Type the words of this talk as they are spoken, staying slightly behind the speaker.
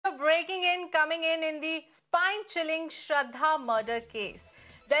Coming in the spine-chilling Shraddha murder case.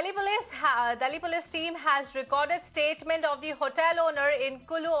 Delhi police team has recorded statement of the hotel owner in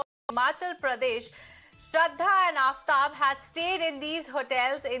Kullu, Himachal Pradesh. Shraddha and Aaftab had stayed in these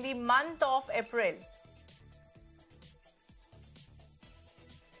hotels in the month of April.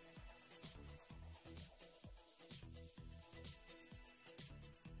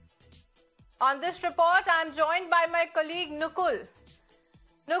 On this report, I am joined by my colleague Nukul.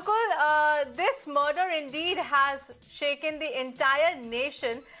 Nukul, this murder indeed has shaken the entire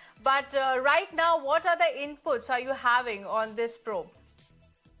nation. But right now, what other inputs are you having on this probe?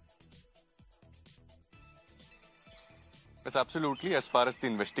 Yes, absolutely. As far as the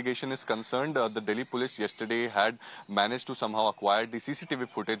investigation is concerned, the Delhi police yesterday had managed to somehow acquire the CCTV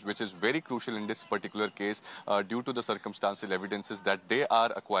footage, which is very crucial in this particular case due to the circumstantial evidences that they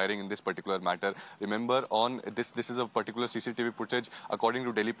are acquiring in this particular matter. Remember, on this is a particular CCTV footage, according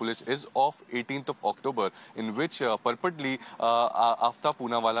to Delhi police, is of 18th of October, in which purportedly Aaftab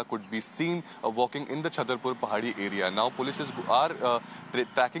Poonawala could be seen walking in the Chhatarpur Pahadi area. Now, police are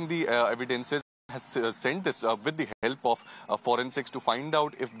tracking the evidences. Has sent this with the help of forensics to find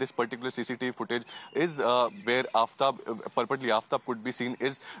out if this particular CCTV footage is where purportedly Aaftab could be seen,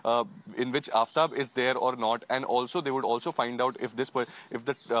 is in which Aaftab is there or not, and also they would also find out if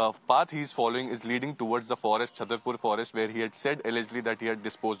the path he is following is leading towards the forest, Chhatarpur forest, where he had said allegedly that he had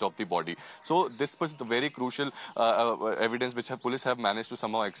disposed of the body. So this was the very crucial evidence which police have managed to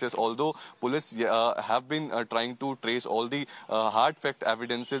somehow access. Although police have been trying to trace all the hard fact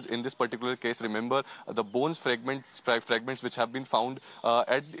evidences in this particular case. Remember, the bones fragments which have been found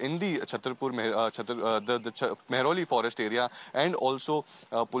in the Chhatarpur, the Mehroli forest area, and also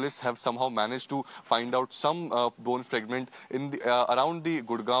police have somehow managed to find out some bone fragment in the, around the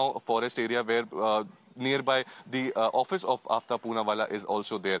Gurgaon forest area, where nearby the office of Aaftab Poonawala is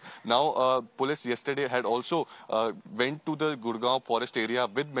also there. Now, police yesterday had also went to the Gurgaon forest area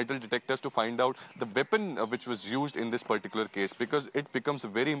with metal detectors to find out the weapon which was used in this particular case, because it becomes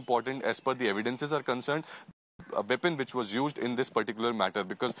very important as per the evidences are concerned. A weapon which was used in this particular matter,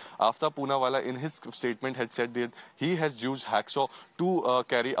 because Aaftab Poonawala in his statement had said that he has used hacksaw to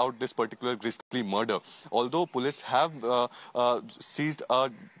carry out this particular grisly murder. Although police have seized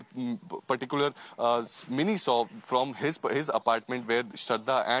a particular mini saw from his apartment where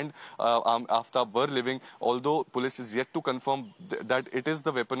Shraddha and Aaftab were living, although police is yet to confirm that it is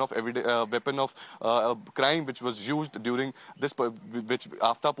the weapon of crime which was used during this, which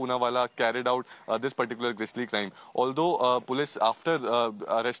Aaftab Poonawala carried out this particular grisly crime. Although police, after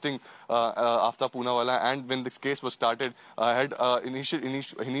arresting Aaftab Poonawala, and when this case was started, had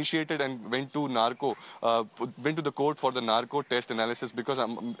initiated and went to the court for the narco test analysis, because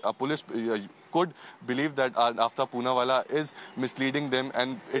police could believe that Aaftab Poonawala is misleading them,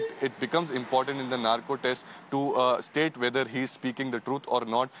 and it becomes important in the narco test to state whether he is speaking the truth or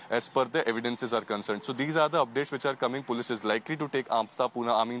not as per the evidences are concerned. So these are the updates which are coming. Police is likely to take Aaftab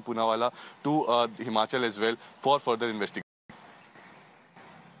Poonawala to Himachal as well for further investigation.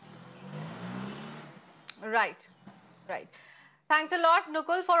 Right. Thanks a lot,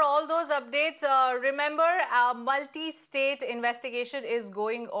 Nukul, for all those updates. Remember, a multi-state investigation is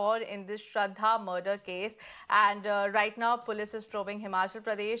going on in this Shraddha murder case. And right now, police is probing Himachal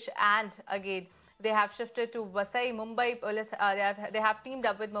Pradesh. And again, they have shifted to Vasai, Mumbai police. They have teamed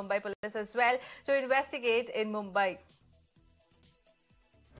up with Mumbai police as well to investigate in Mumbai.